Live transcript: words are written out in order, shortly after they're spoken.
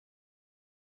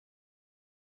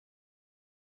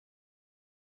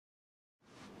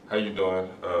How you doing?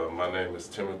 My name is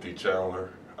Timothy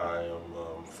Chandler. I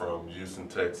am from Houston,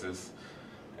 Texas,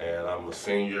 and I'm a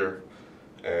senior.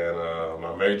 And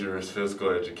my major is physical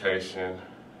education.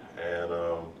 And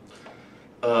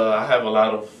I have a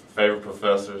lot of favorite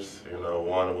professors. You know,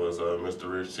 one was Mr.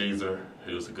 Rich Caesar.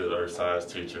 He was a good earth science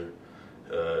teacher.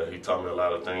 He taught me a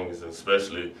lot of things, and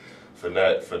especially for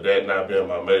that not being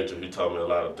my major, he taught me a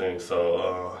lot of things.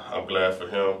 So I'm glad for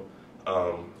him.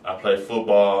 I played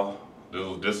football.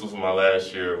 This was my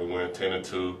last year. We went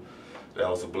 10-2. That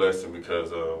was a blessing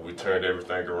because we turned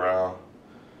everything around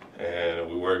and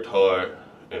we worked hard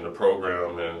in the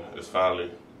program, and it's finally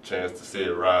a chance to see it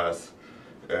rise.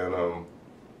 And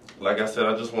like I said,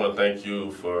 I just want to thank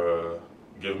you for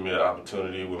giving me an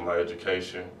opportunity with my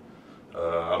education.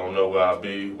 I don't know where I'd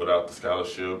be without the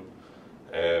scholarship,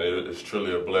 and it's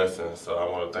truly a blessing. So I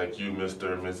want to thank you,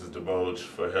 Mr. and Mrs. DeBoge,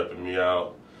 for helping me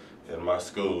out in my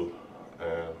school.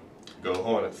 And go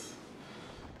Hornets.